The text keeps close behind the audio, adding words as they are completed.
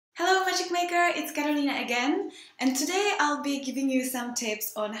Magic Maker, it's Karolina again, and today I'll be giving you some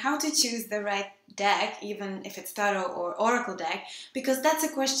tips on how to choose the right deck, even if it's Tarot or Oracle deck, because that's a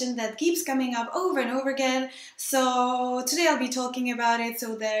question that keeps coming up over and over again. So today I'll be talking about it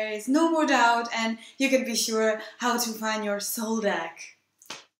so there is no more doubt and you can be sure how to find your soul deck.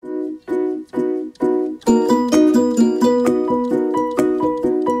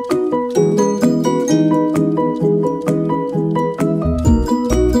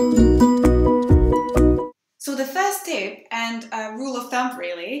 So the first tip and a rule of thumb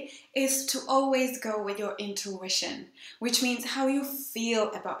really is to always go with your intuition, which means how you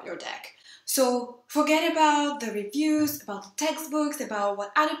feel about your deck. So forget about the reviews, about the textbooks, about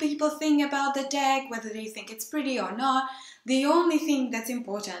what other people think about the deck, whether they think it's pretty or not. The only thing that's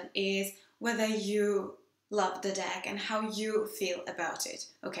important is whether you love the deck and how you feel about it,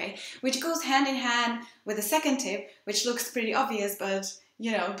 okay? Which goes hand in hand with the second tip, which looks pretty obvious, but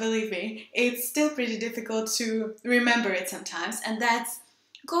you know, believe me, it's still pretty difficult to remember it sometimes, and that's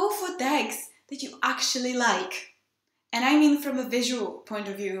go for decks that you actually like. And I mean from a visual point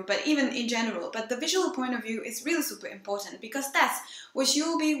of view, but even in general, but the visual point of view is really super important because that's what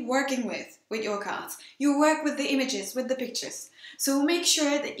you'll be working with your cards. You work with the images, with the pictures. So make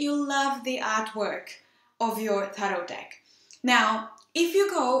sure that you love the artwork of your tarot deck. Now, if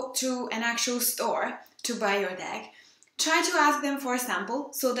you go to an actual store to buy your deck, try to ask them for a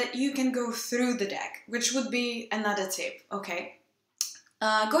sample so that you can go through the deck, which would be another tip, okay?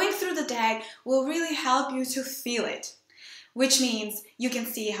 Going through the deck will really help you to feel it, which means you can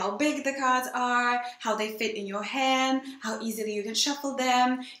see how big the cards are, how they fit in your hand, how easily you can shuffle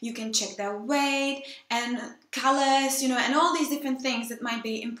them, you can check their weight and colors, you know, and all these different things that might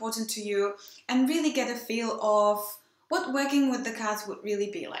be important to you and really get a feel of what working with the cards would really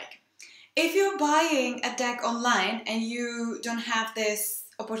be like. If you're buying a deck online and you don't have this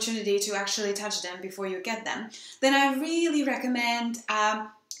opportunity to actually touch them before you get them, then I really recommend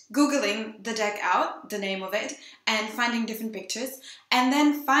Googling the deck out, the name of it, and finding different pictures, and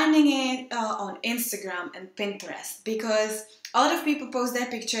then finding it on Instagram and Pinterest, because a lot of people post their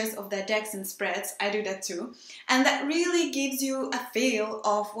pictures of their decks and spreads. I do that too, and that really gives you a feel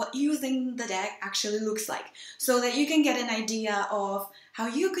of what using the deck actually looks like, so that you can get an idea of how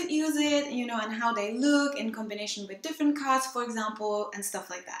you could use it, you know, and how they look in combination with different cards, for example, and stuff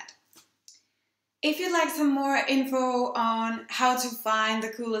like that. If you'd like some more info on how to find the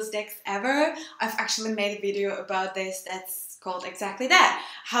coolest decks ever, I've actually made a video about this that's called exactly that,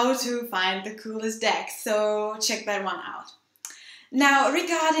 how to find the coolest decks, so check that one out. Now,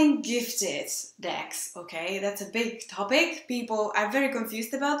 regarding gifted decks, okay, that's a big topic. People are very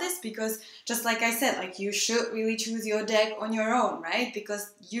confused about this because, just like I said, like you should really choose your deck on your own, right?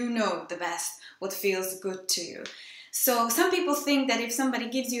 Because you know the best what feels good to you. So some people think that if somebody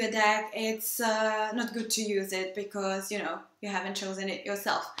gives you a deck, it's not good to use it because, you know, you haven't chosen it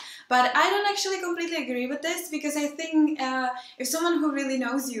yourself. But I don't actually completely agree with this because I think if someone who really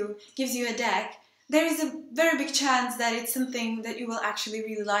knows you gives you a deck, there is a very big chance that it's something that you will actually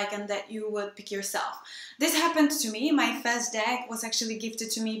really like and that you would pick yourself. This happened to me. My first deck was actually gifted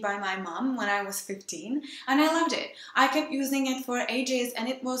to me by my mom when I was 15, and I loved it. I kept using it for ages, and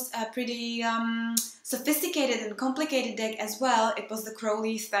it was a pretty sophisticated and complicated deck as well. It was the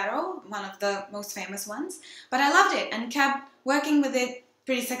Crowley's Tarot, one of the most famous ones, but I loved it and kept working with it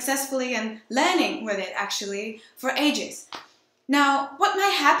pretty successfully and learning with it actually for ages. Now, what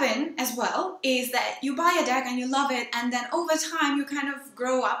might happen as well is that you buy a deck and you love it, and then over time you kind of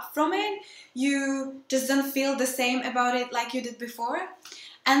grow up from it. You just don't feel the same about it like you did before,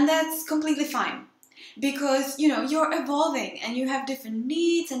 and that's completely fine. Because, you know, you're evolving and you have different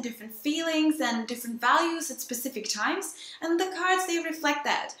needs and different feelings and different values at specific times, and the cards, they reflect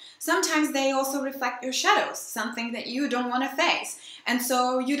that. Sometimes they also reflect your shadows, something that you don't want to face, and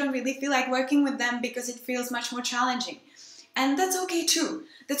so you don't really feel like working with them because it feels much more challenging. And that's okay too.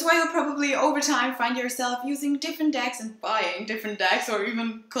 That's why you'll probably over time find yourself using different decks and buying different decks or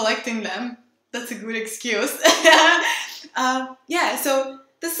even collecting them. That's a good excuse. Yeah, so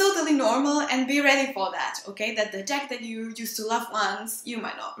that's totally normal, and be ready for that, okay? That the deck that you used to love once, you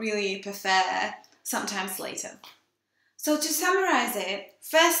might not really prefer sometimes later. So to summarize it,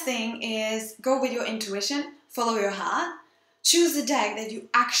 first thing is go with your intuition, follow your heart. Choose a deck that you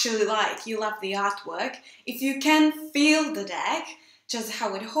actually like, you love the artwork. If you can feel the deck, just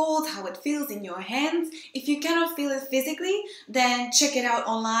how it holds, how it feels in your hands. If you cannot feel it physically, then check it out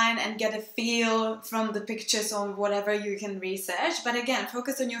online and get a feel from the pictures or whatever you can research. But again,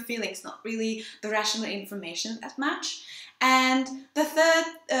 focus on your feelings, not really the rational information that much. And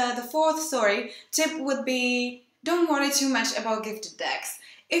the fourth tip would be, don't worry too much about gifted decks.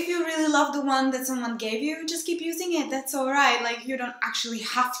 If you really love the one that someone gave you, just keep using it. That's alright. Like, you don't actually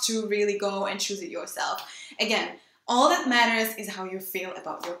have to really go and choose it yourself. Again, all that matters is how you feel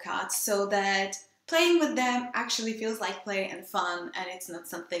about your cards, so that playing with them actually feels like play and fun, and it's not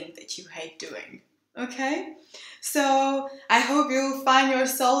something that you hate doing. Okay? So I hope you'll find your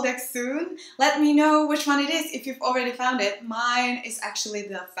soul deck soon. Let me know which one it is if you've already found it. Mine is actually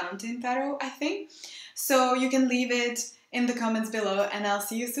the Fountain Tarot, I think. So you can leave it in the comments below, and I'll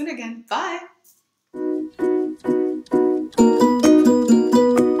see you soon again. Bye!